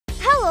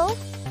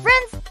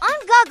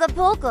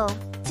Gaga Poko.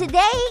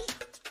 Today,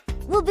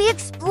 we'll be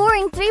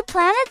exploring 3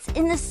 planets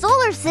in the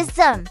solar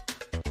system.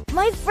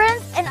 My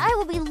friends and I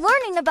will be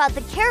learning about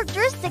the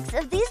characteristics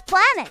of these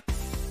planets.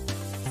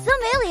 Some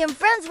alien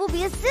friends will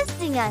be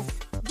assisting us.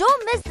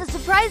 Don't miss the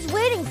surprise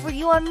waiting for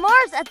you on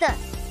Mars at the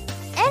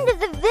end of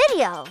the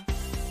video.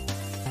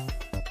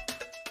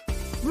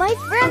 My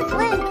friends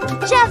Lynn,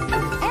 Jeff,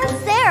 and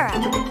Sarah.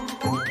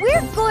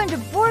 We're going to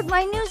board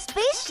my new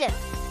spaceship.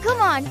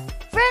 Come on,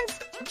 friends,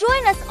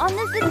 join us on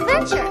this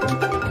adventure.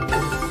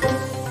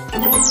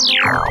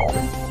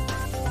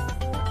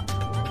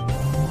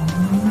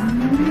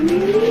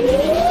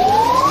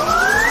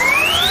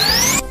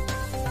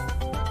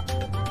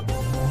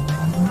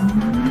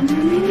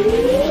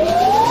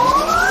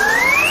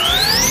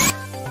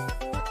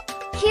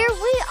 Here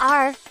we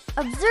are,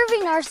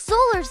 observing our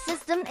solar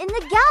system in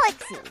the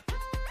galaxy.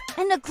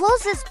 And the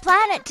closest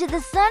planet to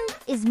the sun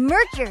is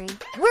Mercury.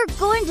 We're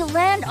going to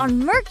land on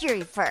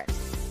Mercury first.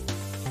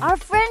 Our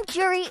friend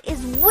Curie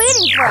is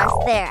waiting for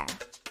us there.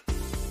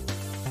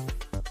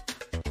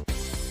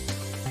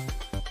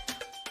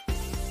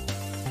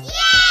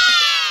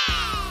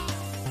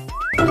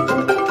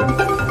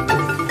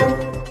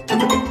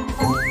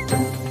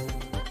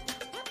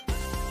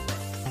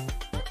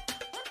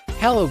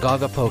 Hello,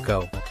 Gaga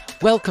Poko.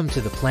 Welcome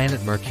to the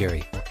planet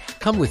Mercury.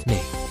 Come with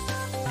me,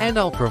 and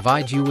I'll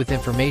provide you with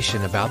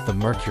information about the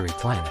Mercury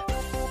planet.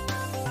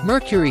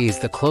 Mercury is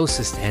the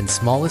closest and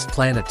smallest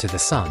planet to the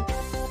Sun.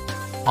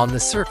 On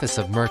the surface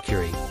of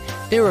Mercury,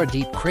 there are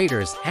deep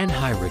craters and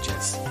high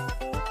ridges.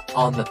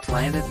 On the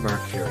planet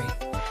Mercury,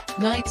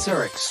 nights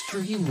are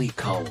extremely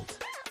cold,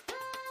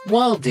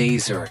 while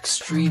days are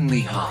extremely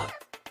hot.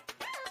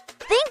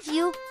 Thank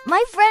you,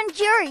 my friend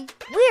Curie.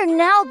 We are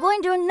now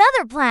going to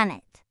another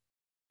planet.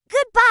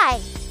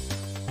 Goodbye.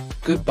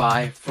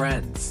 Goodbye,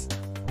 friends.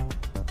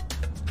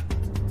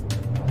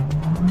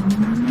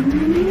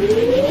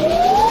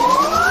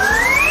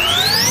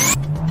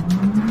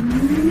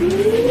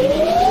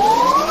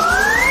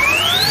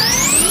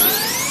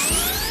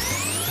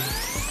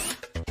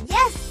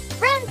 Yes,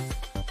 friends!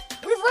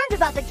 We've learned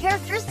about the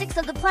characteristics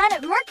of the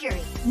planet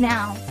Mercury.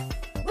 Now,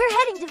 we're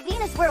heading to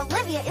Venus where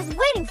Olivia is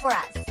waiting for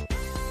us.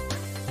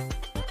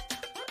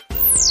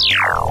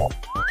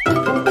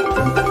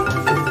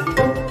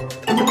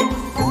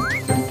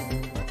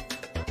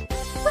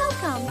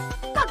 Welcome,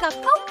 Gaga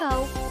Poko.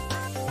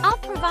 I'll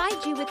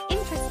provide you with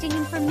interesting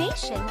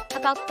information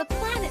about the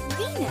planet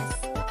Venus.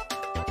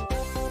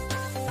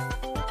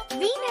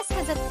 Venus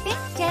has a thick,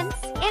 dense,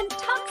 and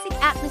toxic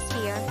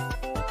atmosphere,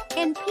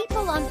 and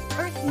people on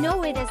Earth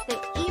know it as the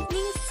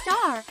evening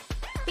star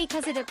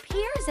because it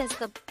appears as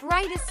the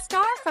brightest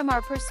star from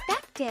our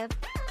perspective.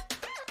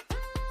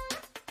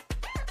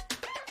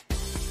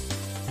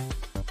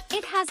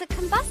 It has a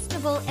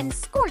combustible and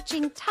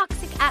scorching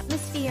toxic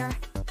atmosphere.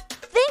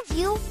 Thank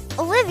you,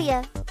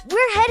 Olivia.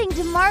 We're heading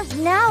to Mars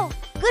now.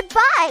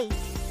 Goodbye.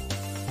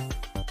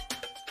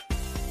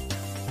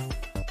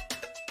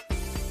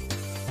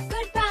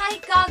 Goodbye,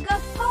 Gaga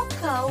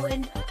Poko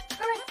and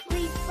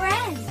earthly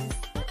friends.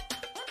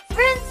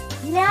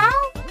 Friends, now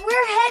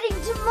we're heading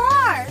to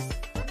Mars.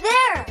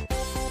 There,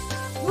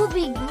 we'll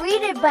be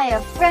greeted by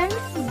a friend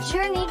who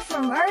journeyed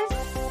from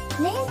Earth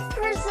named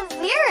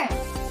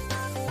Perseverance.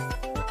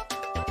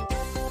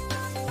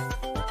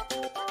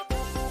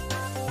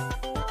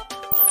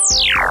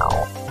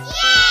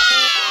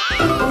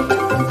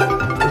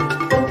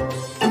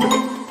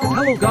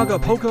 Hello, Gaga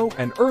Poko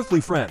and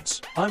earthly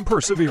friends. I'm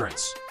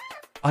Perseverance.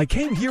 I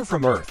came here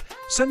from Earth,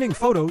 sending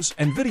photos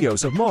and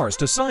videos of Mars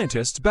to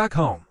scientists back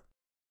home.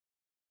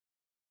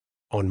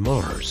 On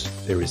Mars,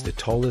 there is the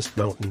tallest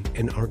mountain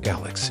in our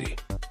galaxy.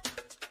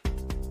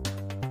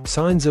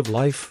 Signs of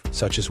life,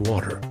 such as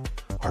water,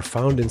 are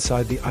found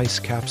inside the ice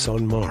caps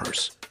on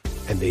Mars,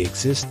 and they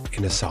exist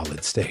in a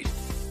solid state.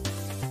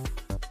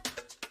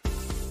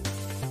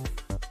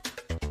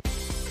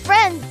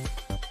 Friends,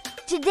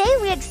 today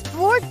we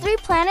explored 3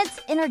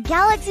 planets in our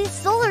galaxy's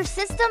solar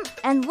system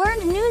and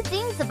learned new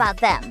things about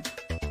them.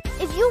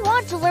 If you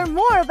want to learn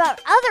more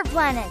about other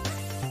planets,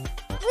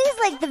 please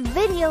like the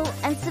video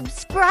and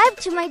subscribe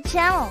to my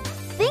channel.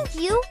 Thank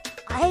you.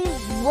 I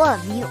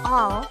love you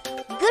all.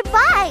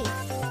 Goodbye.